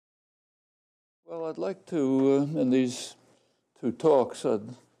Well, I'd like to, in these two talks,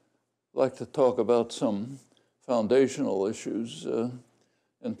 I'd like to talk about some foundational issues,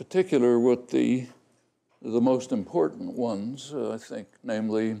 in particular what the most important ones, I think,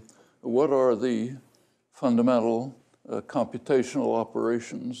 namely, what are the fundamental computational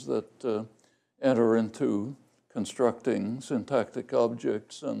operations that enter into constructing syntactic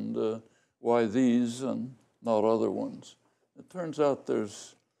objects, and why these and not other ones. It turns out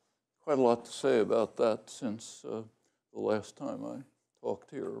there's quite a lot to say about that since the last time I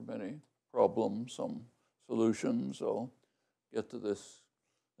talked here. Many problems, some solutions. I'll get to this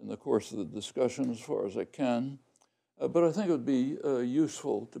in the course of the discussion as far as I can. But I think it would be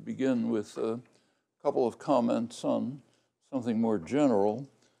useful to begin with a couple of comments on something more general,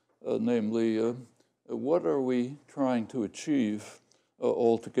 namely, what are we trying to achieve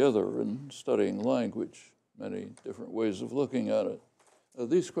altogether in studying language? Many different ways of looking at it.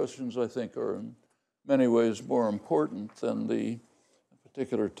 These questions, I think, are in many ways more important than the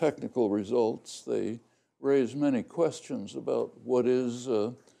particular technical results. They raise many questions about what is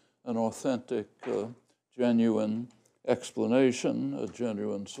an authentic, genuine explanation, a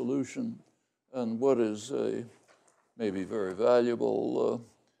genuine solution, and what is a maybe very valuable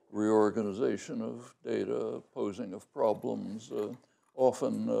reorganization of data, posing of problems,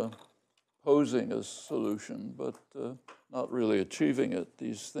 often posing a solution, but not really achieving it.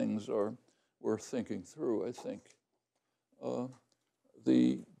 These things are worth thinking through, I think.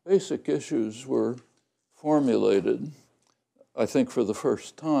 The basic issues were formulated, I think, for the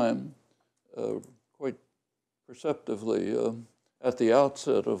first time, quite perceptively at the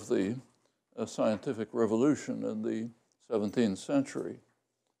outset of the scientific revolution in the 17th century.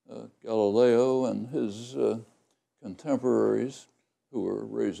 Galileo and his contemporaries, who were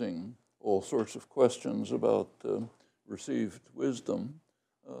raising all sorts of questions about received wisdom,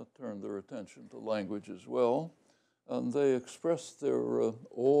 turned their attention to language as well. And they expressed their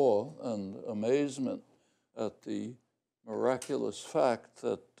awe and amazement at the miraculous fact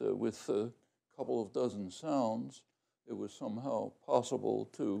that with a couple of dozen sounds, it was somehow possible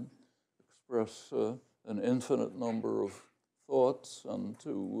to express an infinite number of thoughts and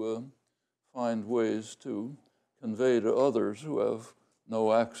to find ways to convey to others who have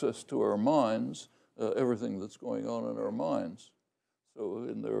no access to our minds everything that's going on in our minds. So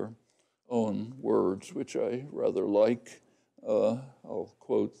in their own words, which I rather like, I'll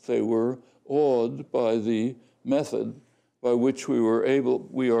quote, they were awed by the method by which we are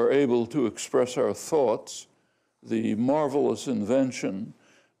able to express our thoughts, the marvelous invention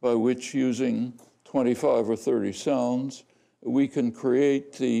by which, using 25 or 30 sounds, we can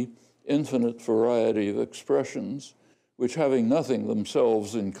create the infinite variety of expressions which, having nothing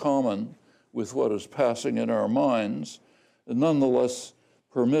themselves in common with what is passing in our minds, nonetheless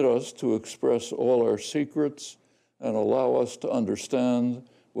permit us to express all our secrets and allow us to understand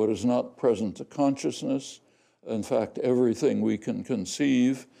what is not present to consciousness, in fact, everything we can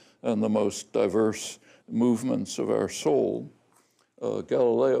conceive and the most diverse movements of our soul.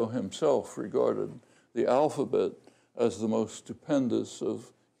 Galileo himself regarded the alphabet as the most stupendous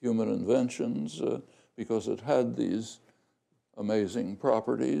of human inventions because it had these amazing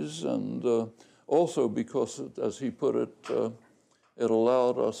properties, and also because, as he put it, it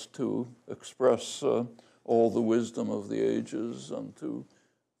allowed us to express all the wisdom of the ages, and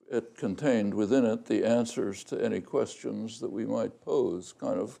it contained within it the answers to any questions that we might pose,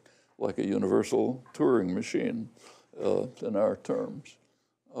 kind of like a universal Turing machine in our terms.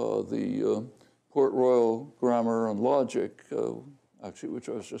 The Port Royal Grammar and Logic, actually, which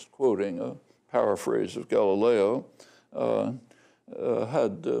I was just quoting, a paraphrase of Galileo,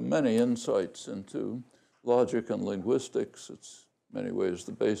 had many insights into logic and linguistics. It's in many ways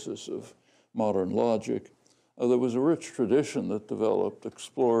the basis of modern logic. There was a rich tradition that developed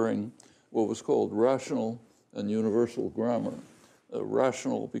exploring what was called rational and universal grammar.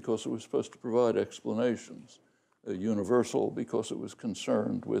 Rational because it was supposed to provide explanations. Universal because it was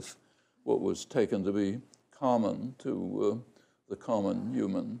concerned with what was taken to be common to the common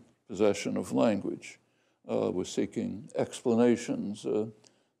human possession of language. Was seeking explanations,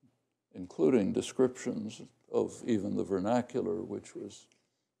 including descriptions of even the vernacular, which was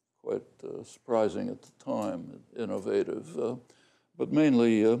quite surprising at the time, innovative, but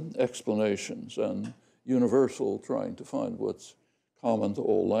mainly explanations, and universal, trying to find what's common to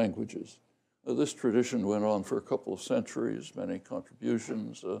all languages. This tradition went on for a couple of centuries, many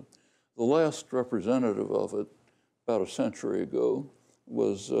contributions. The last representative of it, about a century ago,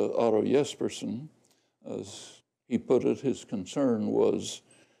 was Otto Jespersen. As he put it, his concern was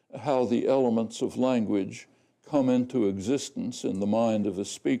how the elements of language come into existence in the mind of a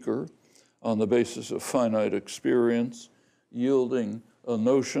speaker on the basis of finite experience, yielding a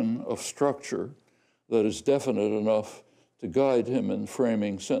notion of structure that is definite enough to guide him in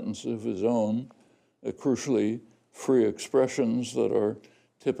framing sentences of his own, crucially free expressions that are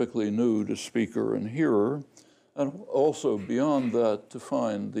typically new to speaker and hearer, and also beyond that to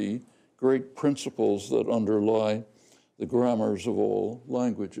find the great principles that underlie the grammars of all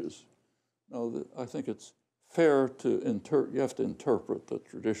languages. Now, I think it's fair to you have to interpret that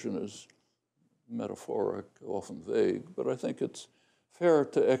tradition is metaphoric, often vague, but I think it's fair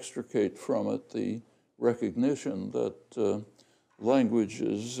to extricate from it the recognition that language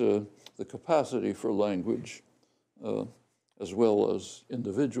is, the capacity for language, as well as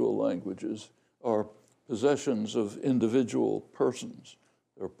individual languages, are possessions of individual persons.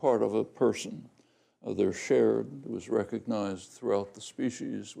 They're part of a person. They're shared. It was recognized throughout the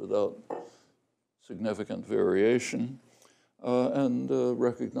species without significant variation, and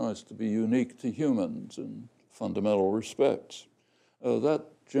recognized to be unique to humans in fundamental respects. That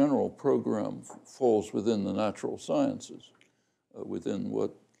general program falls within the natural sciences, within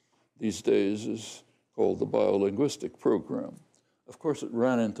what these days is called the biolinguistic program. Of course, it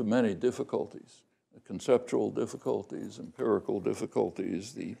ran into many difficulties, conceptual difficulties, empirical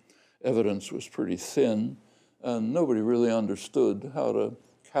difficulties. The evidence was pretty thin, and nobody really understood how to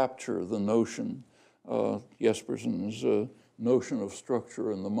capture the notion, Jesperson's notion of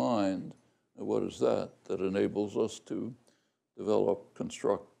structure in the mind. What is that? That enables us to develop,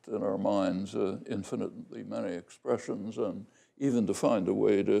 construct in our minds infinitely many expressions, and even to find a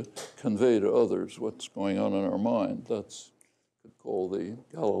way to convey to others what's going on in our mind. That's what we could call the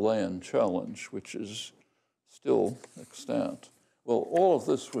Galilean challenge, which is still extant. Well, all of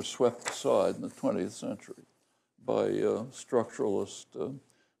this was swept aside in the 20th century by structuralist,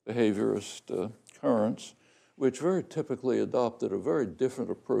 behaviorist currents, which very typically adopted a very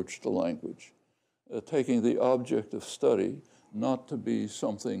different approach to language, taking the object of study not to be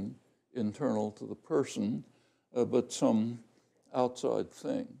something internal to the person, but some outside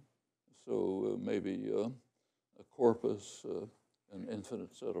thing. So maybe a corpus, an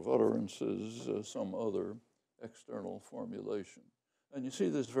infinite set of utterances, some other external formulation. And you see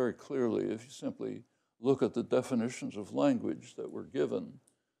this very clearly if you simply look at the definitions of language that were given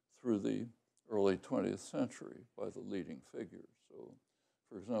through the early 20th century by the leading figures. So,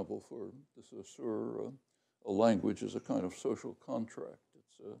 for example, for de Saussure, a language is a kind of social contract.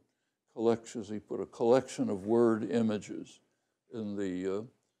 It's a collection, as he put, a collection of word images in the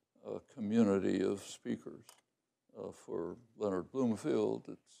community of speakers. For Leonard Bloomfield,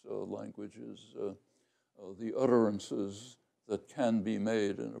 its language is the utterances that can be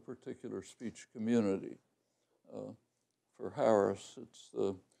made in a particular speech community. For Harris, it's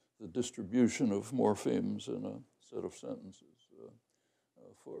the distribution of morphemes in a set of sentences.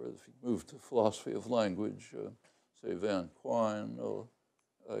 If you move to philosophy of language, say Van Quine,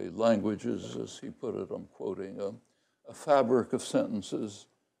 a language is, as he put it, I'm quoting, a fabric of sentences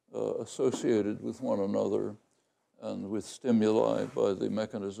associated with one another and with stimuli by the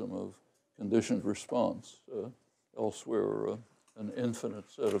mechanism of conditioned response. Elsewhere, an infinite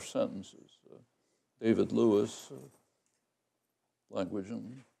set of sentences. David Lewis, language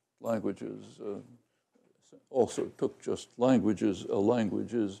and languages, also took just languages. A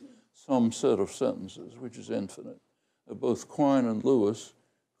language is some set of sentences, which is infinite. Both Quine and Lewis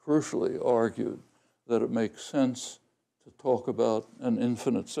crucially argued that it makes sense to talk about an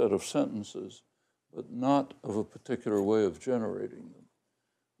infinite set of sentences, but not of a particular way of generating them,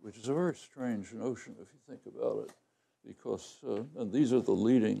 which is a very strange notion if you think about it, because, and these are the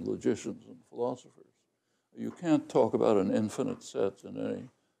leading logicians and philosophers, you can't talk about an infinite set in any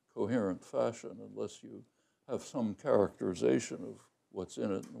coherent fashion unless you have some characterization of what's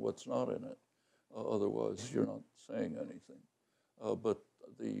in it and what's not in it. Otherwise, you're not saying anything. But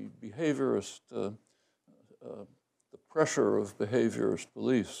the behaviorist, the pressure of behaviorist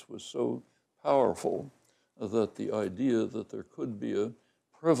beliefs was so powerful that the idea that there could be a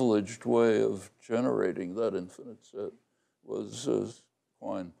privileged way of generating that infinite set was, as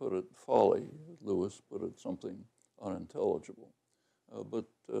Quine put it, folly. Lewis put it, something unintelligible. But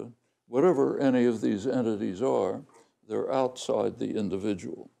whatever any of these entities are, they're outside the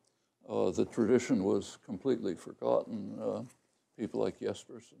individual. The tradition was completely forgotten. People like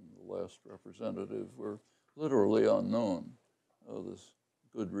Jespersen, the last representative, were literally unknown. There's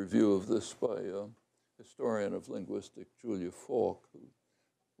good review of this by a historian of linguistics, Julia Falk, who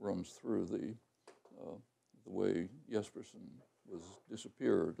runs through the way Jespersen was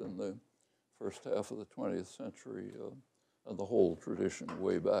disappeared in the first half of the 20th century, and the whole tradition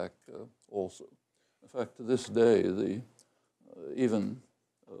way back also. In fact, to this day, even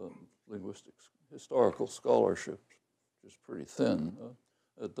historical scholarship, which is pretty thin.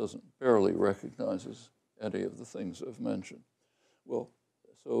 It barely recognizes any of the things I've mentioned. Well,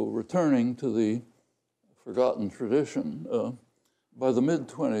 so returning to the forgotten tradition, by the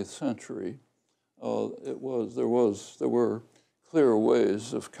mid-20th century, there were clear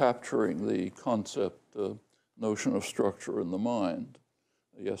ways of capturing the concept, notion of structure in the mind,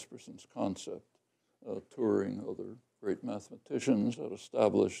 Jesperson's concept. Turing, other great mathematicians, had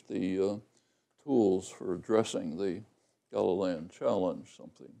established the tools for addressing the Galilean challenge,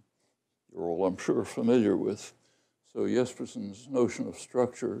 something you're all, I'm sure, familiar with. So Jesperson's notion of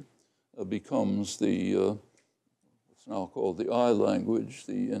structure becomes what's now called the I language,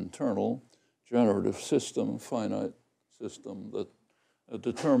 the internal generative system, finite system that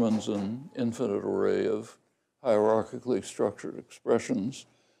determines an infinite array of hierarchically structured expressions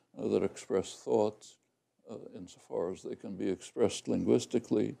that express thoughts insofar as they can be expressed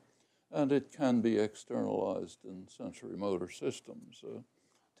linguistically, and it can be externalized in sensory motor systems,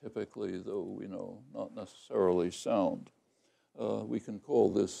 typically, though we know, not necessarily sound. We can call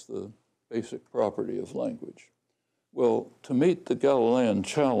this the basic property of language. Well, to meet the Galilean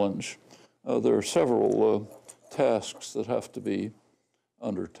challenge, there are several tasks that have to be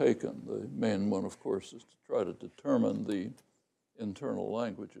undertaken. The main one, of course, is to try to determine the internal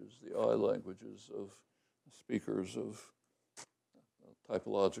languages, the I languages of speakers of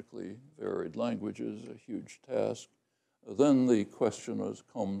typologically varied languages, a huge task. Then the question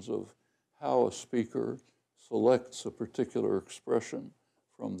comes of how a speaker selects a particular expression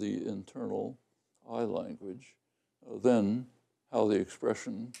from the internal I language, then how the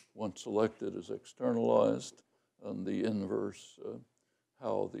expression, once selected, is externalized, and the inverse,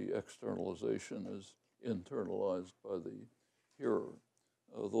 how the externalization is internalized by the hearer.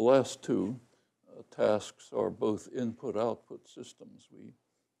 The last two tasks are both input-output systems. We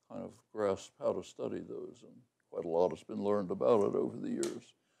kind of grasp how to study those, and quite a lot has been learned about it over the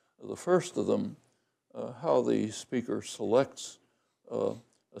years. The first of them, how the speaker selects a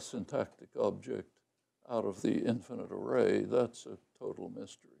syntactic object out of the infinite array, that's a total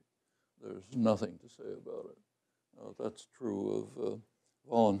mystery. There's nothing to say about it. That's true of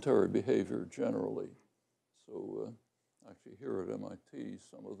voluntary behavior generally. So actually here at MIT,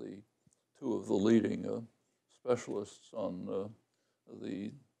 two of the leading specialists on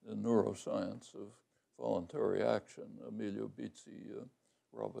the neuroscience of voluntary action, Emilio Bizzi,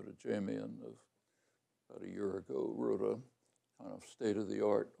 Robert Ajamian, about a year ago, wrote a kind of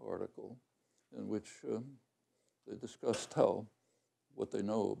state-of-the-art article in which they discussed what they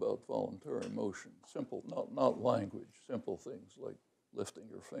know about voluntary motion, simple, not language, simple things like lifting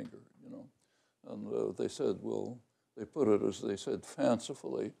your finger, you know. And they said, well, they put it, as they said,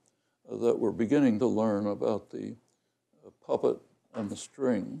 fancifully, that we're beginning to learn about the puppet and the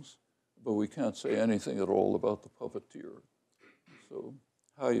strings, but we can't say anything at all about the puppeteer. So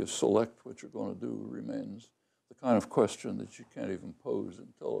how you select what you're going to do remains the kind of question that you can't even pose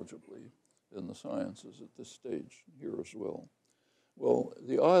intelligibly in the sciences at this stage here as well. Well,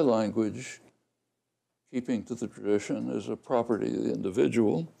 the I language, keeping to the tradition, is a property of the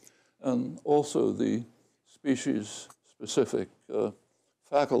individual, and also the species-specific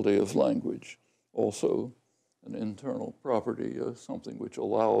faculty of language, also an internal property, something which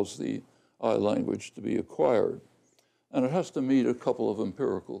allows the I language to be acquired. And it has to meet a couple of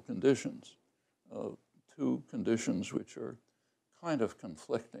empirical conditions, two conditions which are kind of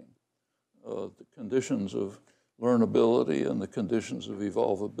conflicting. The conditions of learnability and the conditions of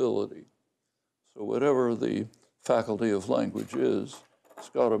evolvability. So whatever the faculty of language is, it's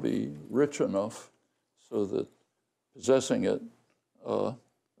got to be rich enough so that possessing it, a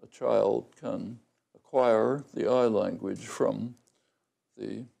child can acquire the I language from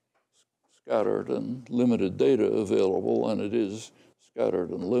the scattered and limited data available, and it is scattered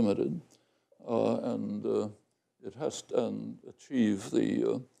and limited, and it has to achieve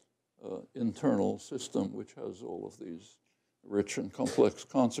the internal system which has all of these rich and complex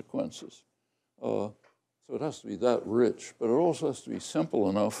consequences. So it has to be that rich, but it also has to be simple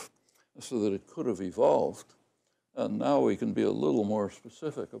enough so that it could have evolved. And now we can be a little more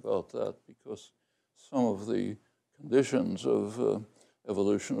specific about that because some of the conditions of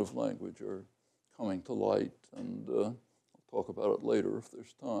evolution of language are coming to light, and I'll talk about it later if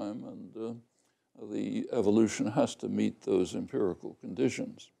there's time, and the evolution has to meet those empirical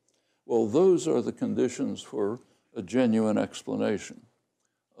conditions. Well, those are the conditions for a genuine explanation.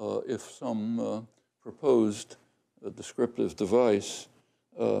 If some proposed descriptive device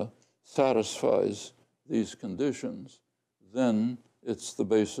satisfies these conditions, then it's the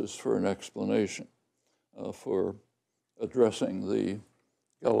basis for an explanation for addressing the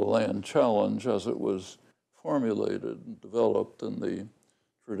Galilean challenge as it was formulated and developed in the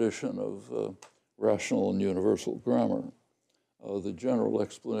tradition of rational and universal grammar. The general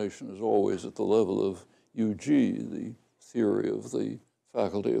explanation is always at the level of UG, the theory of the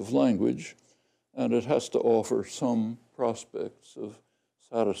faculty of language, and it has to offer some prospects of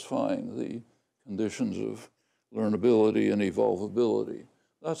satisfying the conditions of learnability and evolvability.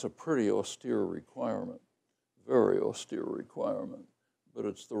 That's a pretty austere requirement, very austere requirement, but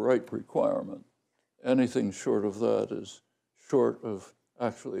it's the right requirement. Anything short of that is short of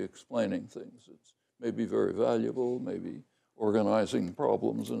actually explaining things. It's maybe very valuable, maybe organizing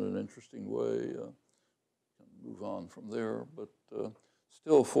problems in an interesting way, can move on from there, but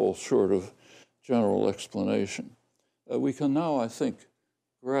still falls short of general explanation. We can now, I think,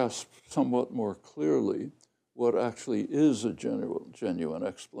 grasp somewhat more clearly what actually is a genuine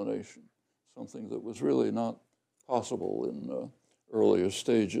explanation, something that was really not possible in earlier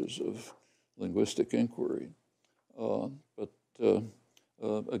stages of linguistic inquiry.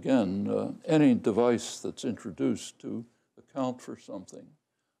 Again, any device that's introduced to account for something,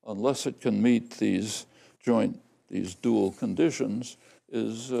 unless it can meet these dual conditions,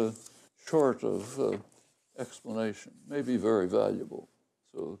 is short of explanation, may be very valuable.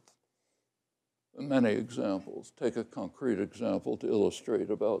 So many examples. Take a concrete example to illustrate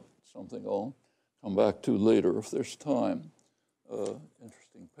about something I'll come back to later if there's time.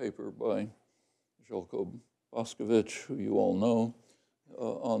 Interesting paper by Željko Bosković, who you all know,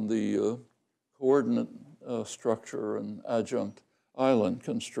 on the coordinate structure and adjunct island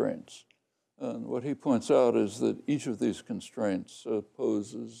constraints. And what he points out is that each of these constraints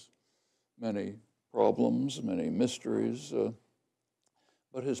poses many problems, many mysteries,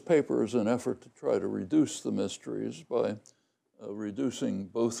 but his paper is an effort to try to reduce the mysteries by reducing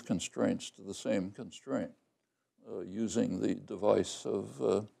both constraints to the same constraint, using the device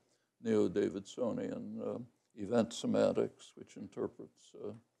of Neo-Davidsonian event semantics, which interprets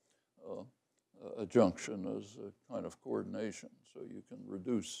a junction as a kind of coordination. So you can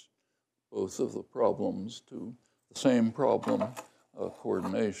reduce both of the problems to the same problem,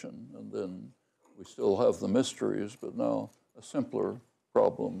 coordination, and then we still have the mysteries, but now a simpler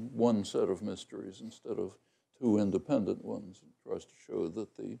problem, one set of mysteries instead of two independent ones. It tries to show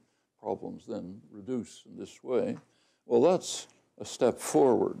that the problems then reduce in this way. Well, that's a step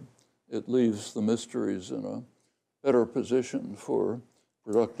forward. It leaves the mysteries in a better position for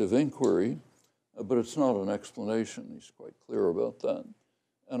productive inquiry, but it's not an explanation. He's quite clear about that.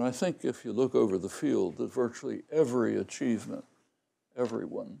 And I think if you look over the field, that virtually every achievement,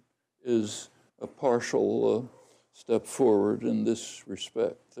 everyone, is a partial step forward in this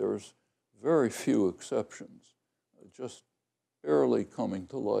respect. There's very few exceptions, just barely coming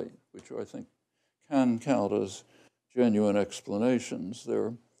to light, which I think can count as genuine explanations.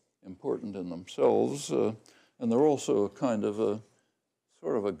 They're important in themselves, and they're also a kind of a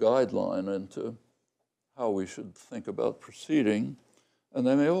sort of a guideline into how we should think about proceeding. And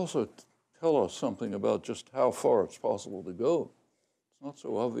they may also tell us something about just how far it's possible to go. It's not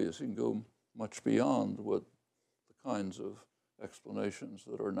so obvious. You can go much beyond what the kinds of explanations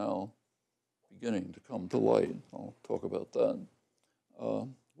that are now beginning to come to light. I'll talk about that.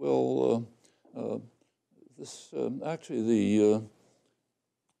 Actually,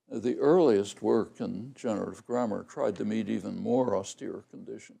 the earliest work in generative grammar tried to meet even more austere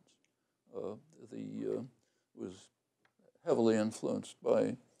conditions. Was heavily influenced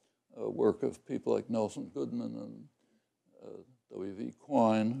by work of people like Nelson Goodman and W.V.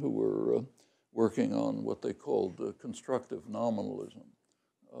 Quine, who were working on what they called constructive nominalism.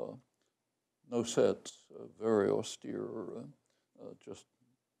 No sets, very austere, just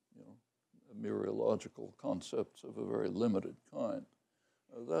mereological concepts of a very limited kind.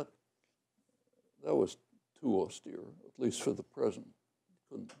 That was too austere, at least for the present.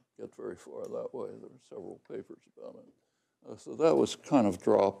 Couldn't get very far that way. There are several papers about it. So that was kind of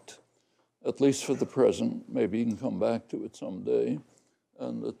dropped, at least for the present. Maybe you can come back to it someday.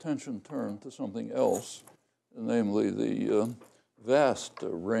 And attention turned to something else, namely the vast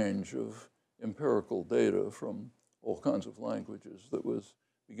range of empirical data from all kinds of languages that was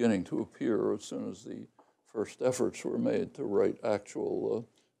beginning to appear as soon as the first efforts were made to write actual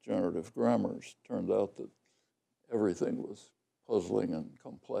generative grammars. Turned out that everything was puzzling and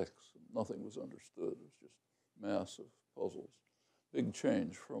complex, and nothing was understood. It was just massive puzzles. Big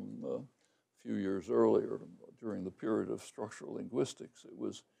change from a few years earlier, during the period of structural linguistics. It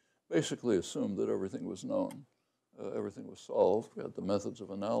was basically assumed that everything was known. Everything was solved. We had the methods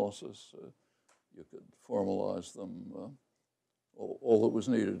of analysis. You could formalize them. All that was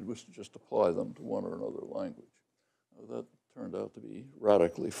needed was to just apply them to one or another language. That turned out to be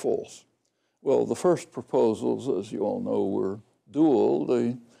radically false. Well, the first proposals, as you all know, were dual.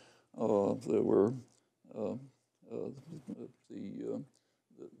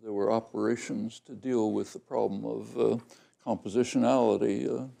 There were operations to deal with the problem of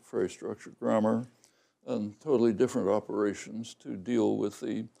compositionality, phrase structure grammar, and totally different operations to deal with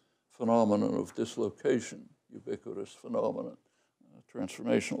the phenomenon of dislocation, ubiquitous phenomenon,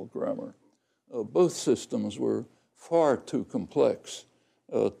 transformational grammar. Both systems were far too complex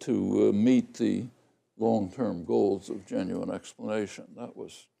to meet the long-term goals of genuine explanation. That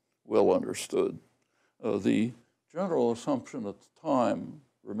was well understood. The general assumption at the time,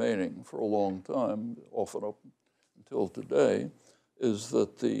 remaining for a long time, often up until today, is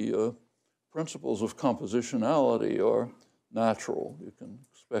that the principles of compositionality are natural. You can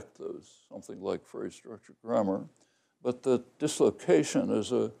expect those, something like phrase structure grammar, but that dislocation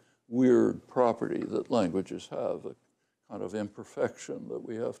is a weird property that languages have, a kind of imperfection that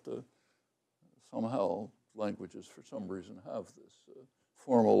we have to somehow, languages for some reason have this.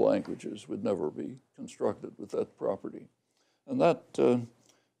 Formal languages would never be constructed with that property. And that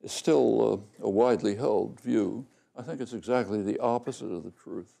is still a widely held view. I think it's exactly the opposite of the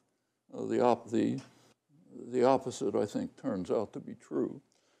truth. The opposite, I think, turns out to be true,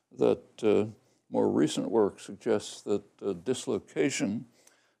 that more recent work suggests that dislocation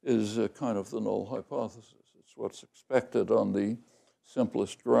is a kind of the null hypothesis. It's what's expected on the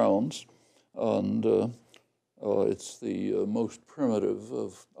simplest grounds, and it's the most primitive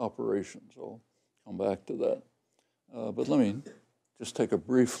of operations. I'll come back to that. But let me just take a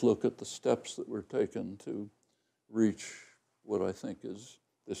brief look at the steps that were taken to reach what I think is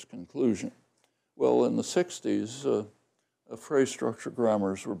this conclusion. Well, in the 60s, phrase structure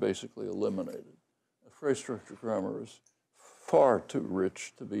grammars were basically eliminated. Phrase structure grammar is far too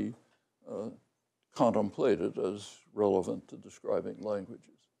rich to be contemplated as relevant to describing languages.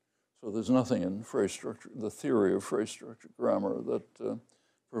 So there's nothing in phrase structure, the theory of phrase structure grammar, that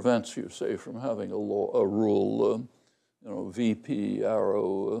prevents you, say, from having a rule, VP,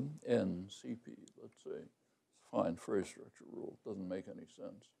 arrow, N, CP, let's say. It's a fine phrase structure rule. It doesn't make any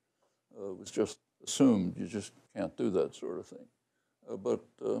sense. It was just assumed you just can't do that sort of thing. But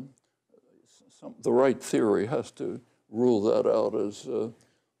the right theory has to rule that out as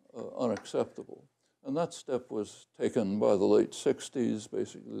unacceptable. And that step was taken by the late 60s,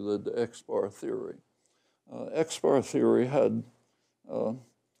 basically led to X-bar theory. X-bar theory had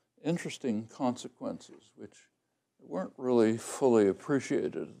interesting consequences, which weren't really fully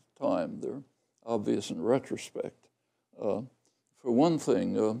appreciated at the time. They're obvious in retrospect. For one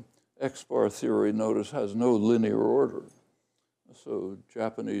thing, X-bar theory, notice, has no linear order. So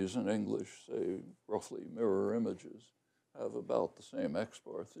Japanese and English, say, roughly mirror images, have about the same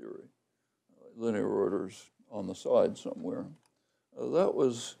X-bar theory. Linear orders on the side somewhere. That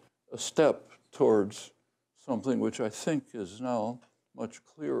was a step towards something which I think is now much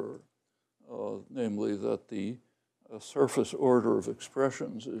clearer, namely that the surface order of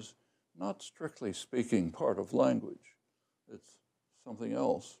expressions is not strictly speaking part of language. It's something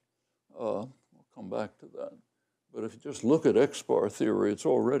else. I'll come back to that. But if you just look at X-bar theory, it's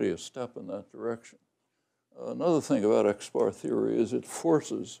already a step in that direction. Another thing about X-bar theory is it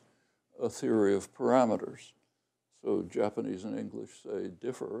forces a theory of parameters. So Japanese and English, say,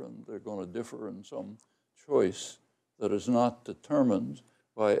 differ, and they're going to differ in some choice that is not determined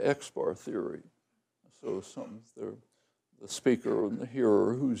by X-bar theory. So the speaker and the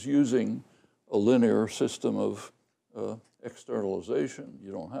hearer who's using a linear system of externalization,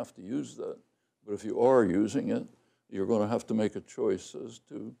 you don't have to use that. But if you are using it, you're going to have to make a choice as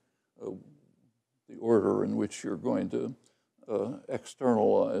to the order in which you're going to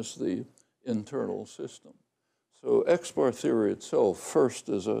externalize the internal system. So X-bar theory itself first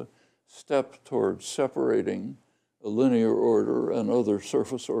is a step towards separating a linear order and other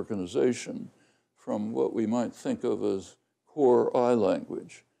surface organization from what we might think of as core I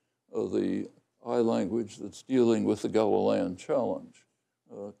language, the I language that's dealing with the Galilean challenge,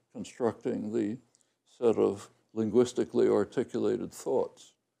 constructing the set of linguistically articulated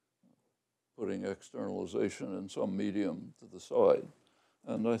thoughts, putting externalization in some medium to the side.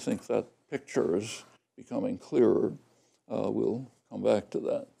 And I think that picture is becoming clearer. We'll come back to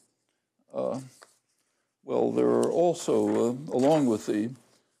that. Well, there are also, along with the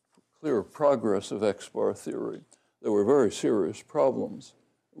clear progress of X-bar theory, there were very serious problems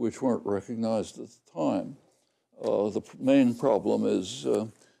which weren't recognized at the time. The main problem is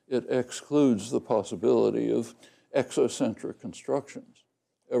it excludes the possibility of exocentric constructions.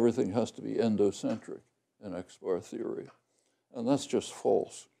 Everything has to be endocentric in X-bar theory. And that's just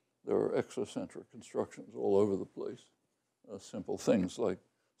false. There are exocentric constructions all over the place. simple things like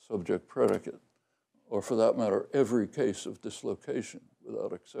subject-predicate, or for that matter, every case of dislocation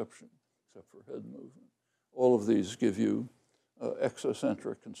without exception, except for head movement. All of these give you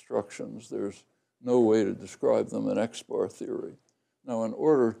exocentric constructions. There's no way to describe them in X-bar theory. Now, in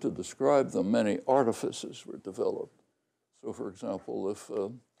order to describe them, many artifices were developed. So, for example, if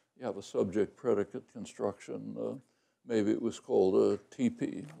you have a subject-predicate construction, maybe it was called a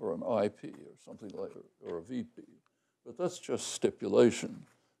TP or an IP or something like it, or a VP. But that's just stipulation.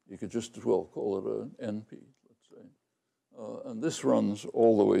 You could just as well call it an NP, let's say. And this runs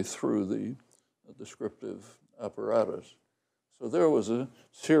all the way through the descriptive apparatus. So there was a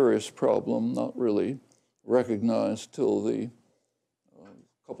serious problem, not really recognized till a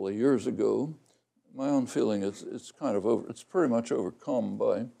couple of years ago. My own feeling is it's pretty much overcome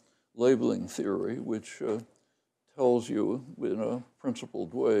by labeling theory, which tells you in a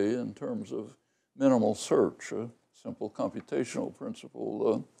principled way in terms of minimal search, a simple computational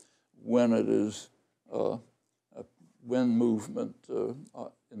principle, when it is, when movement,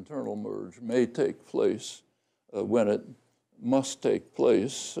 internal merge may take place, when it must take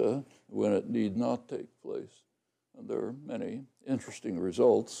place, when it need not take place. And there are many interesting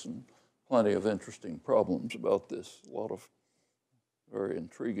results and plenty of interesting problems about this, a lot of very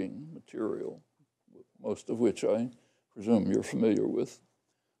intriguing material, most of which I presume you're familiar with.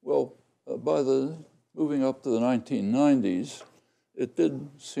 Well, by moving up to the 1990s, it did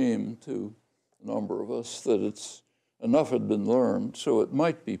seem to a number of us that enough had been learned, so it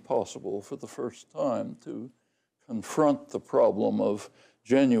might be possible for the first time to confront the problem of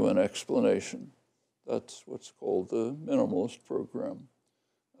genuine explanation. That's what's called the minimalist program.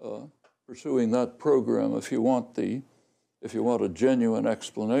 Pursuing that program, if you want a genuine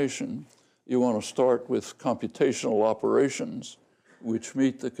explanation, you want to start with computational operations which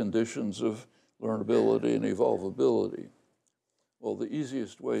meet the conditions of learnability and evolvability. Well, the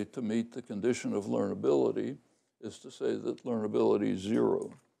easiest way to meet the condition of learnability is to say that learnability is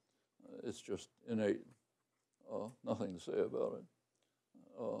zero. It's just innate, nothing to say about it.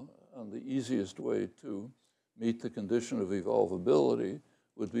 And the easiest way to meet the condition of evolvability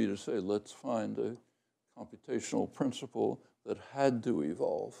would be to say, let's find a computational principle that had to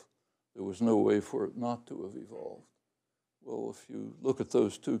evolve. There was no way for it not to have evolved. Well, if you look at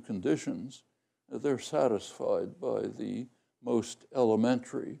those two conditions, they're satisfied by the most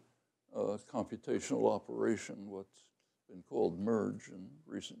elementary computational operation, what's been called merge in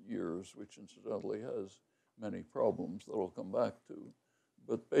recent years, which incidentally has many problems that I'll come back to,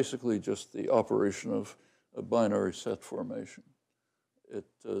 but basically just the operation of a binary set formation.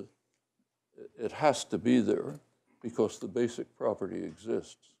 It has to be there because the basic property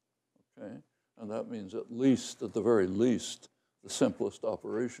exists, okay? And that means at the very least, the simplest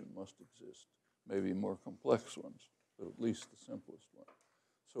operation must exist. Maybe more complex ones, but at least the simplest one.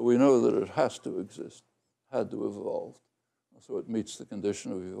 So we know that it has to exist, had to have evolved. So it meets the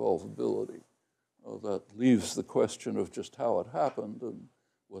condition of evolvability. That leaves the question of just how it happened and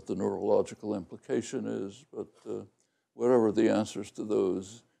what the neurological implication is, but whatever the answers to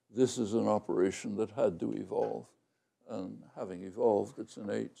those, this is an operation that had to evolve. And having evolved, it's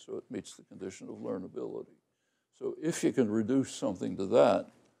innate, so it meets the condition of learnability. So if you can reduce something to that,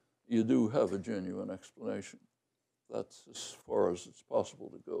 you do have a genuine explanation. That's as far as it's possible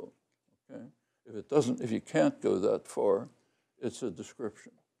to go, okay? If you can't go that far, it's a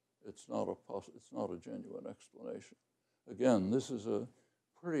description. It's not a genuine explanation. Again, this is a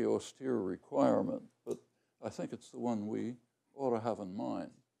pretty austere requirement, but I think it's the one we ought to have in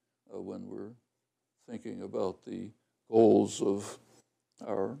mind when we're thinking about the goals of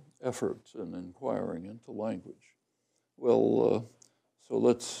our efforts in inquiring into language. Well,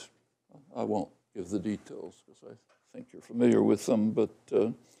 so I won't give the details because I think you're familiar with them, but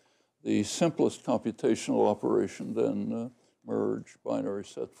the simplest computational operation then, merge, binary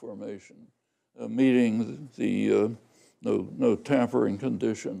set formation, meeting the no tampering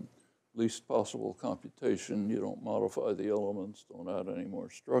condition, least possible computation, you don't modify the elements, don't add any more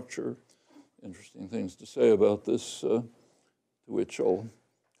structure. Interesting things to say about this, to which I'll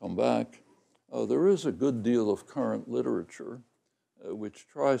come back. There is a good deal of current literature which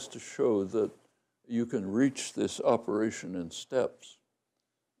tries to show that you can reach this operation in steps.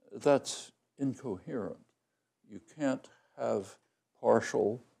 That's incoherent. You can't have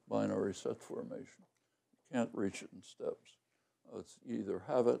partial binary set formation. You can't reach it in steps. It's either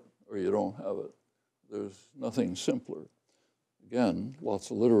have it or you don't have it. There's nothing simpler. Again,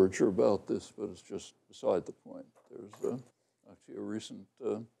 lots of literature about this, but it's just beside the point. There's actually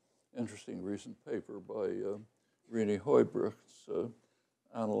a interesting recent paper by Rini Hoybruchs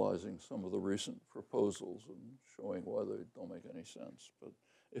analyzing some of the recent proposals and showing why they don't make any sense. But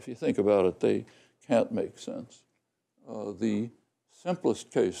if you think about it, they can't make sense. The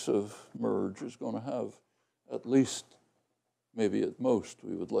simplest case of merge is going to have at least, maybe at most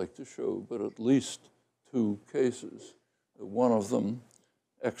we would like to show, but at least 2 cases. One of them,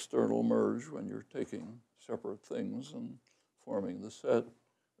 external merge, when you're taking separate things and forming the set.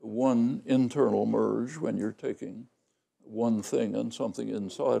 One, internal merge, when you're taking one thing and something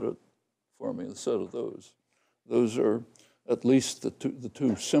inside it, forming the set of those. Those are at least the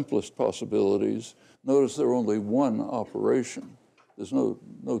two simplest possibilities. Notice there are only one operation. There's no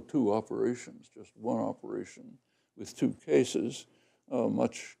 2 operations, just one operation with 2 cases.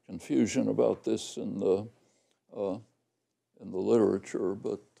 Much confusion about this in the literature,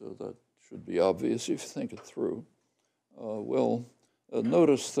 but that should be obvious if you think it through.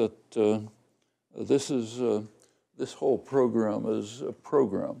 Notice that this whole program is a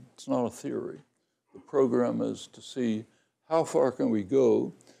program. It's not a theory. The program is to see how far can we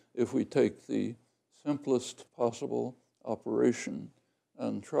go if we take the simplest possible operation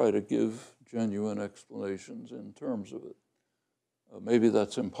and try to give genuine explanations in terms of it. Maybe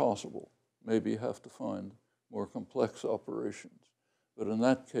that's impossible. Maybe you have to find more complex operations. But in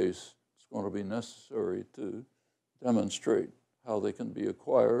that case, it's going to be necessary to demonstrate how they can be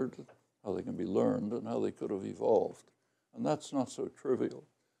acquired, how they can be learned, and how they could have evolved. And that's not so trivial.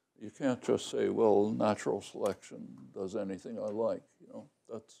 You can't just say, well, natural selection does anything I like.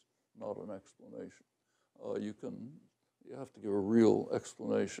 That's not an explanation. You have to give a real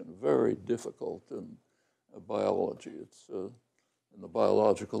explanation, very difficult in biology. It's in the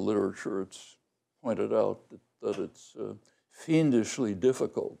biological literature, it's pointed out that it's fiendishly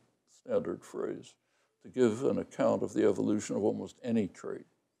difficult, standard phrase, to give an account of the evolution of almost any trait,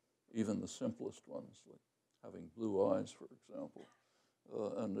 even the simplest ones, like having blue eyes, for example.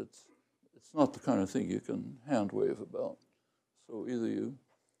 And it's not the kind of thing you can hand wave about. So either you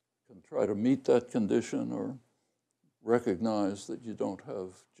can try to meet that condition or recognize that you don't have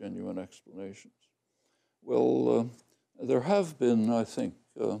genuine explanations. Well, there have been, I think,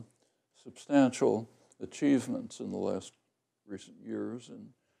 substantial achievements in the last recent years in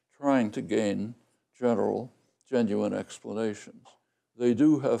trying to gain genuine explanations. They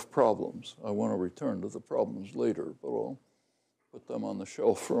do have problems. I want to return to the problems later, but I'll put them on the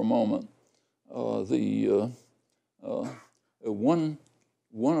shelf for a moment.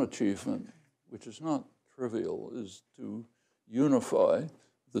 One achievement, which is not trivial, is to unify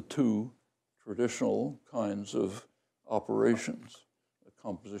the 2 traditional kinds of operations,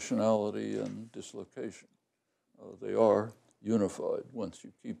 compositionality and dislocation. They are unified once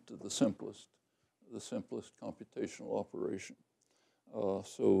you keep to the simplest computational operation.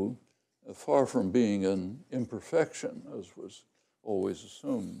 So far from being an imperfection, as was always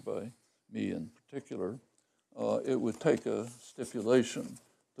assumed by me in particular, it would take a stipulation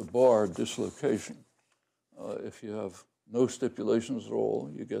to bar dislocation. If you have no stipulations at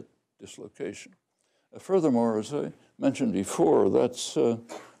all, you get dislocation. Furthermore, as I mentioned before, that's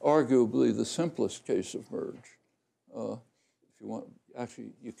arguably the simplest case of merge. If you want,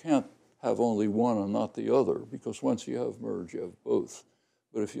 actually, you can't have only one and not the other, because once you have merge, you have both.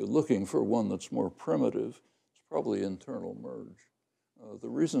 But if you're looking for one that's more primitive, it's probably internal merge. The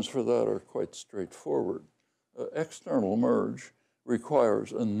reasons for that are quite straightforward. External merge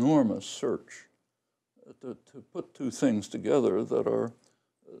requires enormous search. To put 2 things together that are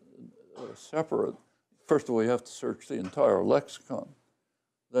separate, first of all, you have to search the entire lexicon.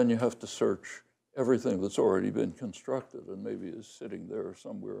 Then you have to search everything that's already been constructed and maybe is sitting there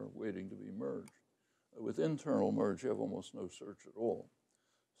somewhere waiting to be merged. With internal merge, you have almost no search at all.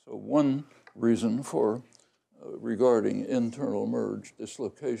 So one reason for regarding internal merge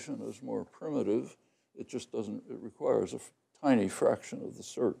dislocation as more primitive, it requires a tiny fraction of the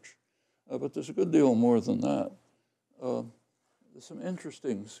search. But there's a good deal more than that. There's some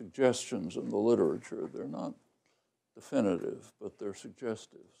interesting suggestions in the literature. They're not definitive, but they're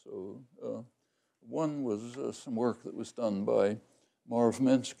suggestive. So one was some work that was done by Marv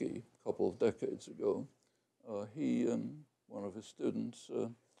Minsky a couple of decades ago. He and one of his students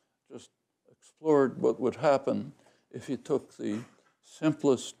just explored what would happen if you took the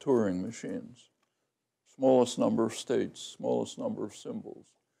simplest Turing machines, smallest number of states, smallest number of symbols,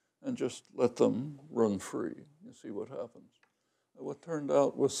 and just let them run free and see what happens. What turned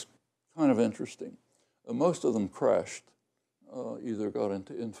out was kind of interesting. Most of them crashed, either got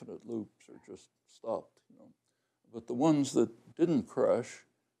into infinite loops or just stopped. But the ones that didn't crash,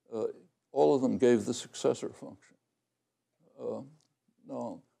 all of them gave the successor function.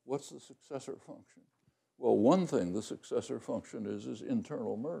 Now, what's the successor function? Well, one thing the successor function is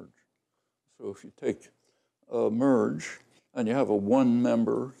internal merge. So if you take merge and you have a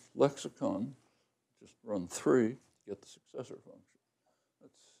one-member lexicon, just run 3, you get the successor function.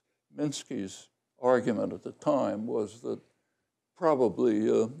 Minsky's argument at the time was that probably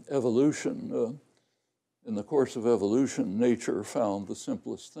evolution, in the course of evolution, nature found the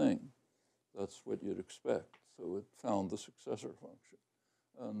simplest thing. That's what you'd expect. So it found the successor function.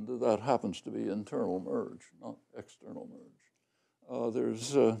 And that happens to be internal merge, not external merge.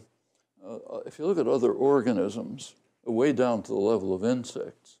 If you look at other organisms, way down to the level of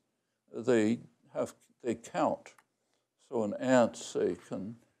insects, they count. So an ant, say,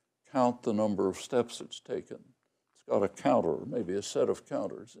 can count the number of steps it's taken. It's got a counter, maybe a set of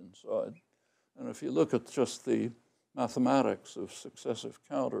counters inside. And if you look at just the mathematics of successive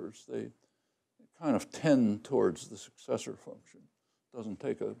counters, they kind of tend towards the successor function. It doesn't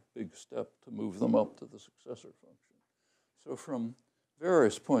take a big step to move them up to the successor function. So from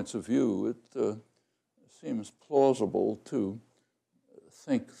various points of view, it seems plausible to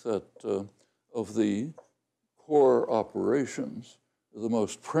think that of the core operations, the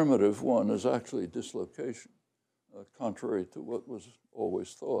most primitive one is actually dislocation, contrary to what was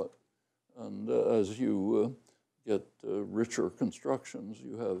always thought. And as you get richer constructions,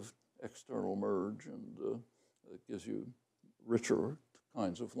 you have external merge, and it gives you richer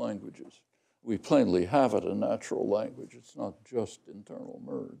kinds of languages. We plainly have it in natural language. It's not just internal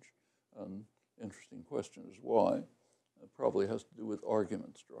merge. And interesting question is why. It probably has to do with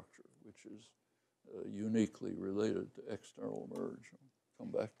argument structure, which is uniquely related to external merge. I'll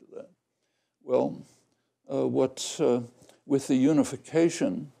come back to that. Well, with the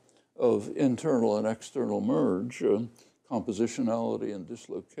unification of internal and external merge, compositionality and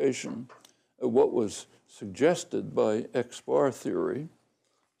dislocation, what was suggested by X-bar theory,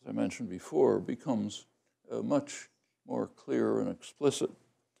 as I mentioned before, becomes much more clear and explicit.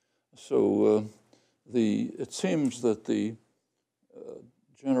 So it seems that the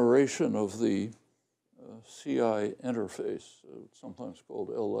generation of the CI interface, sometimes called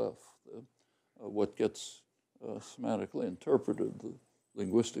LF, what gets semantically interpreted, the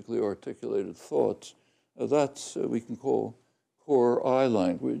linguistically articulated thoughts, that's we can call core I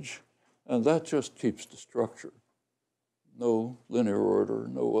language, and that just keeps the structure. No linear order,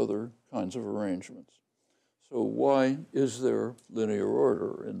 no other kinds of arrangements. So why is there linear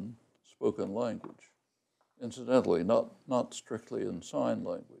order in spoken language? Incidentally, not strictly in sign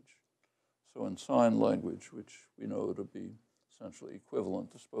language. So in sign language, which we know to be essentially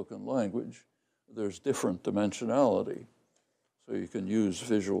equivalent to spoken language, there's different dimensionality. So you can use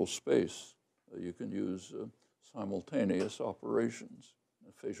visual space. You can use simultaneous operations,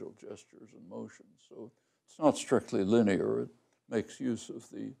 facial gestures and motions. So it's not strictly linear. It makes use of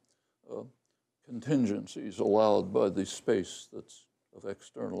the contingencies allowed by the space that's of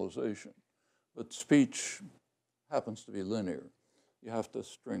externalization. But speech happens to be linear. You have to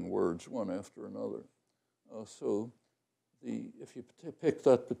string words one after another. So if you pick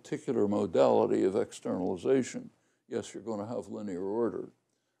that particular modality of externalization, yes, you're going to have linear order.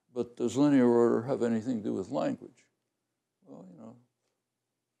 But does linear order have anything to do with language? Well,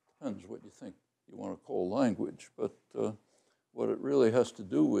 depends what you think you want to call language. But what it really has to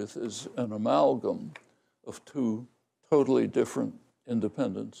do with is an amalgam of two totally different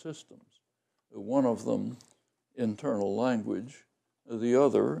independent systems. One of them, internal language, the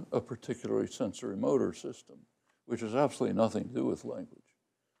other, a particularly sensory motor system, which has absolutely nothing to do with language.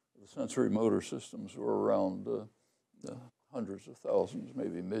 The sensory motor systems were around hundreds of thousands,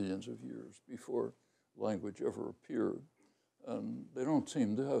 maybe millions of years before language ever appeared. And they don't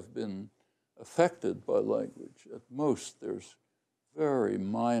seem to have been affected by language. At most, there's very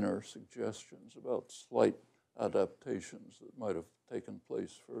minor suggestions about slight adaptations that might have taken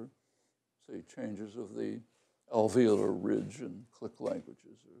place for, say, changes of the alveolar ridge in click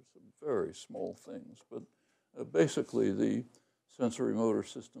languages. There's some very small things, but basically the sensory motor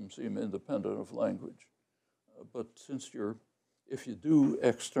systems seem independent of language. But if you do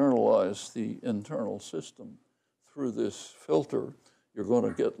externalize the internal system through this filter, you're going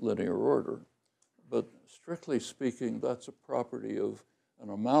to get linear order. But strictly speaking, that's a property of an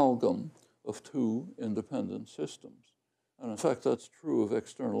amalgam of two independent systems. And in fact, that's true of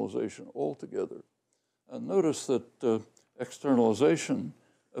externalization altogether. And notice that externalization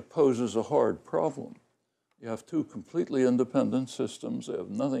poses a hard problem. You have two completely independent systems. They have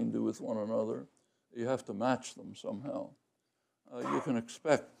nothing to do with one another. You have to match them somehow. You can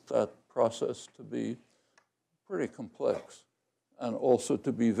expect that process to be pretty complex and also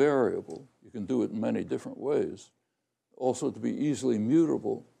to be variable. You can do it in many different ways. Also to be easily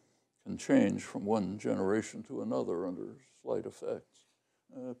mutable. can change from one generation to another under slight effects.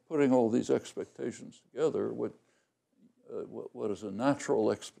 Putting all these expectations together, what is a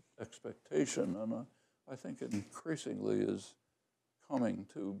natural expectation, and I think it increasingly is coming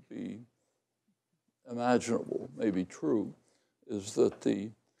to be imaginable, maybe true, is that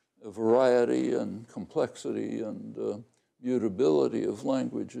the variety and complexity and mutability of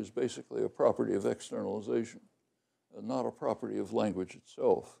language is basically a property of externalization, not a property of language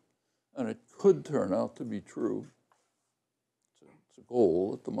itself. And it could turn out to be true. It's a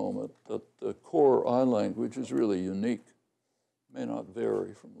goal at the moment that the core I language is really unique, may not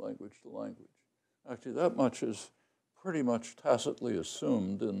vary from language to language. Actually, that much is pretty much tacitly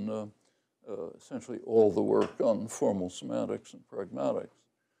assumed in essentially all the work on formal semantics and pragmatics.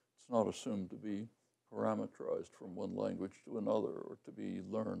 It's not assumed to be parameterized from one language to another or to be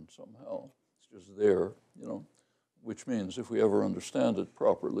learned somehow. It's just there, you know, which means if we ever understand it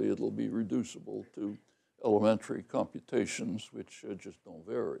properly, it'll be reducible to elementary computations which just don't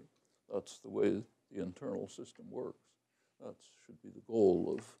vary. That's the way the internal system works. That should be the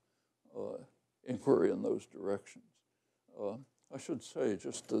goal of inquiry in those directions. I should say,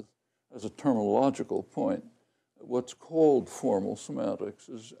 just as a terminological point, what's called formal semantics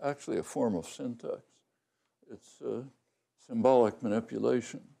is actually a form of syntax. It's symbolic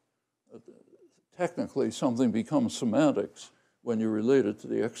manipulation. Technically, something becomes semantics when you relate it to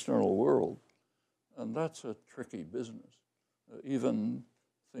the external world, and that's a tricky business. Even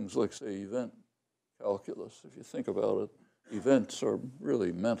things like, say, event calculus, if you think about it, events are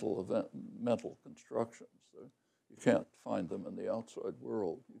really mental constructions. You can't find them in the outside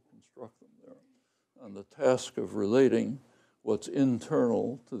world. You construct them there. And the task of relating what's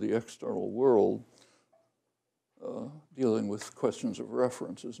internal to the external world, dealing with questions of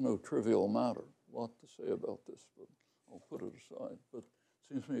reference, is no trivial matter. A lot to say about this, but I'll put it aside. But it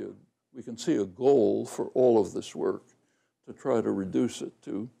seems to me we can see a goal for all of this work to try to reduce it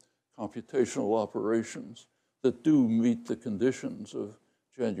to computational operations that do meet the conditions of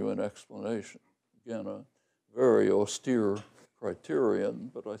genuine explanation. Again, a very austere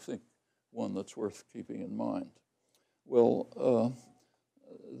criterion, but I think one that's worth keeping in mind. Well,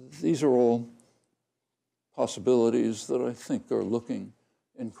 these are all possibilities that I think are looking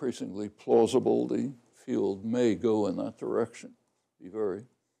increasingly plausible. The field may go in that direction. Be very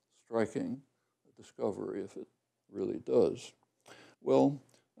striking discovery if it really does. Well,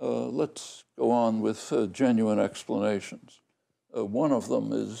 let's go on with genuine explanations. One of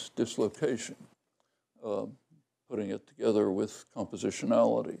them is dislocation, putting it together with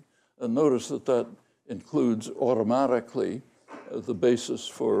compositionality. And notice that that includes automatically the basis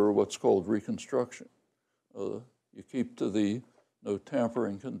for what's called reconstruction. You keep to the no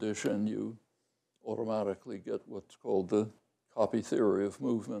tampering condition, you automatically get what's called the copy theory of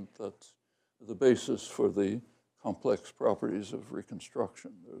movement. That's the basis for the complex properties of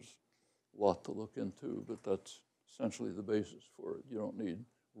reconstruction. There's a lot to look into, but that's essentially the basis for it. You don't need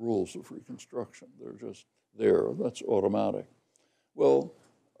rules of reconstruction. They're just there. That's automatic. Well,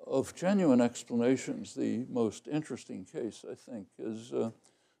 of genuine explanations, the most interesting case, I think, is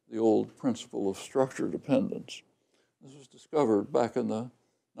the old principle of structure dependence. This was discovered back in the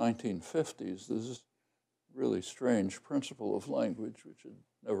 1950s. This is a really strange principle of language, which had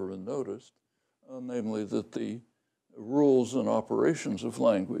never been noticed, namely that the rules and operations of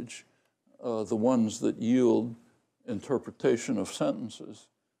language, the ones that yield interpretation of sentences,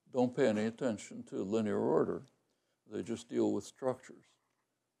 don't pay any attention to linear order. They just deal with structures,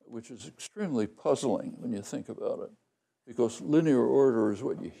 which is extremely puzzling when you think about it, because linear order is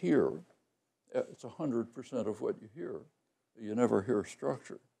what you hear. It's 100% of what you hear. You never hear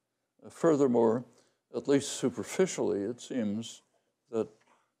structure. Furthermore, at least superficially, it seems that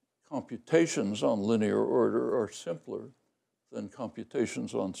computations on linear order are simpler than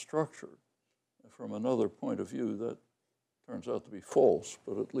computations on structure. From another point of view, that turns out to be false,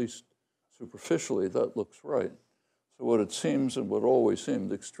 but at least superficially, that looks right. So what it seems, and what always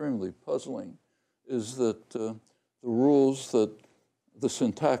seemed extremely puzzling, is that the rules that, the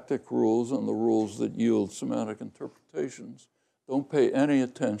syntactic rules and the rules that yield semantic interpretations don't pay any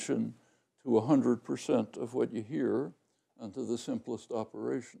attention to 100% of what you hear and to the simplest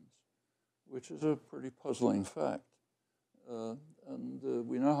operations, which is a pretty puzzling fact. And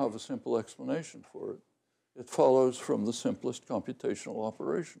we now have a simple explanation for it. It follows from the simplest computational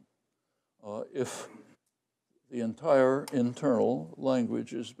operation. If the entire internal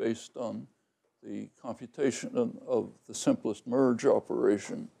language is based on the computation of the simplest merge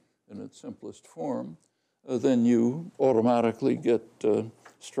operation in its simplest form, then you automatically get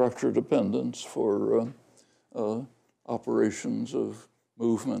structure dependence for operations of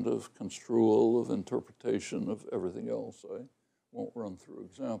movement, of construal, of interpretation, of everything else. I won't run through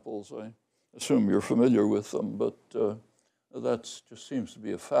examples. I assume you're familiar with them, but that just seems to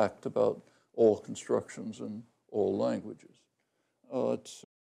be a fact about all constructions in all languages. It's